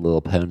size of a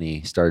little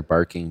pony, started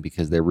barking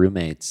because their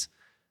roommates,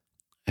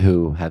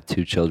 who have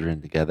 2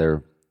 children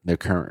together, their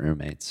current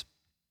roommates,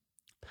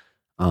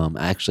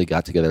 actually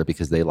got together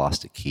because they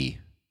lost a key.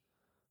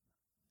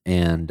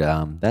 And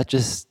that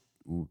just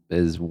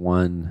is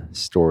one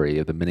story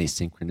of the many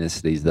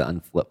synchronicities that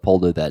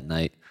unfolded that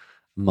night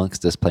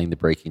amongst us playing the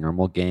Breaking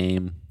Normal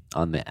game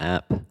on the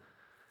app.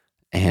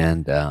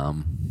 And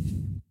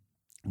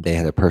they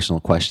had a personal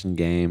question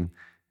game.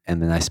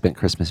 And then I spent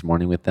Christmas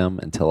morning with them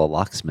until a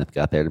locksmith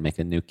got there to make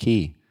a new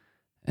key.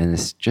 And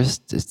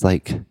it's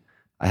like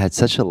I had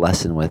such a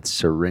lesson with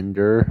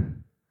surrender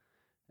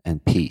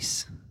and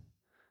peace.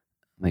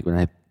 Like when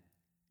I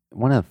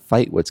want to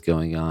fight what's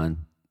going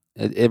on,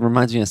 it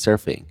reminds me of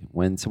surfing.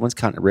 When someone's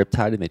caught in a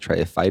riptide and they try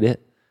to fight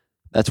it,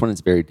 that's when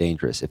it's very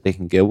dangerous. If they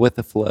can go with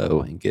the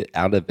flow and get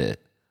out of it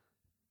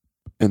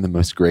in the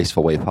most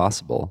graceful way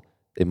possible,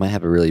 they might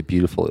have a really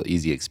beautiful,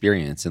 easy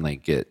experience, and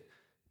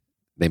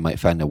they might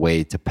find a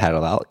way to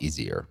paddle out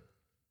easier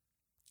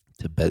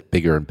to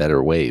bigger and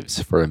better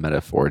waves, for a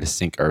metaphor, to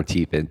sink our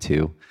teeth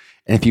into.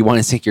 And if you want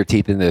to sink your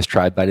teeth into those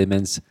tribe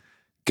vitamins,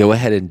 go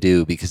ahead and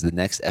do, because the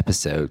next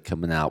episode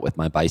coming out with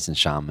my bison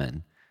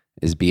shaman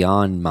is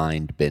beyond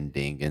mind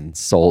bending and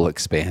soul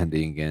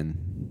expanding,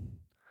 and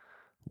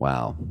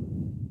wow,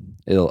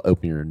 it'll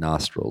open your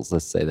nostrils.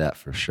 Let's say that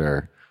for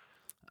sure.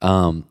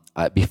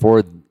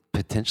 Before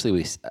potentially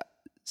we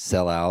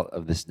sell out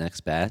of this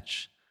next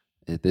batch,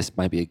 this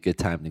might be a good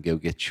time to go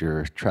get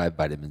your tribe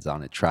vitamins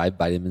on it.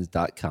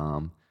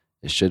 Tribevitamins.com.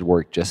 It should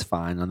work just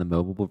fine on the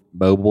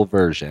mobile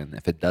version.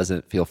 If it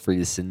doesn't, feel free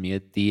to send me a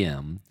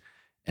DM,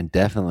 and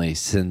definitely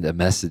send a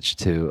message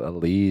to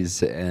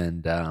Elise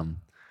and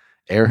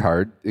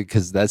Earhart,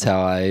 because that's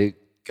how I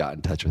got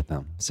in touch with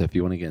them. So if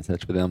you want to get in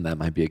touch with them, that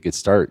might be a good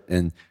start.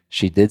 And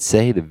she did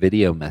say the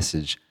video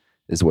message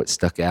is what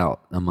stuck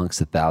out amongst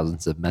the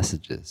thousands of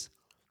messages.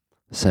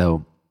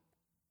 So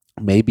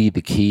maybe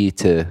the key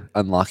to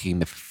unlocking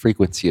the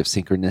frequency of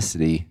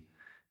synchronicity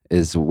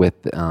is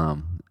with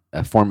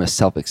a form of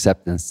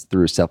self-acceptance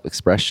through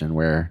self-expression,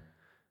 where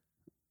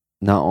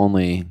not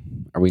only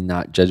are we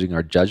not judging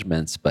our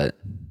judgments, but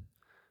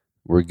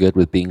we're good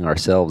with being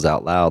ourselves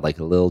out loud, like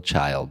a little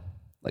child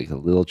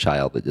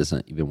that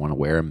doesn't even want to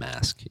wear a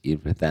mask,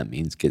 even if that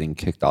means getting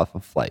kicked off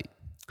a flight.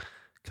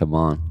 Come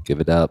on,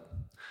 give it up.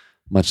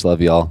 Much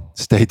love, y'all.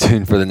 Stay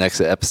tuned for the next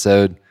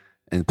episode,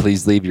 and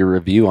please leave your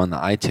review on the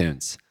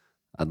iTunes.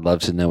 I'd love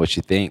to know what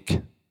you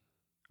think,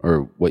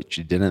 or what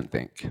you didn't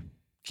think.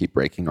 Keep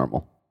breaking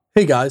normal.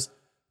 Hey guys,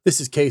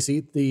 this is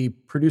Casey, the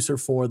producer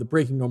for the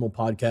Breaking Normal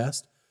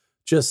podcast.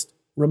 Just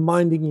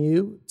reminding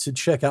you to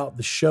check out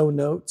the show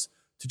notes,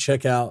 to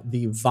check out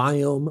the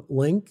Viome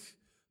link.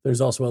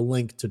 There's also a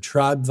link to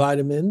Tribe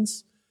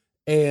Vitamins,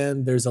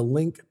 and there's a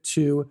link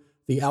to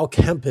the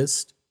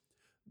Alchempist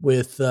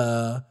with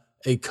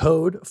a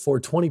code for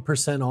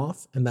 20%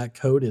 off, and that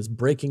code is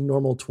Breaking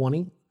Normal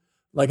 20.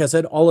 Like I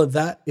said, all of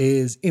that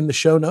is in the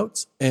show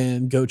notes,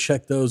 and go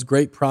check those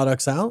great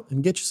products out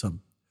and get you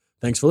some.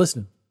 Thanks for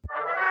listening.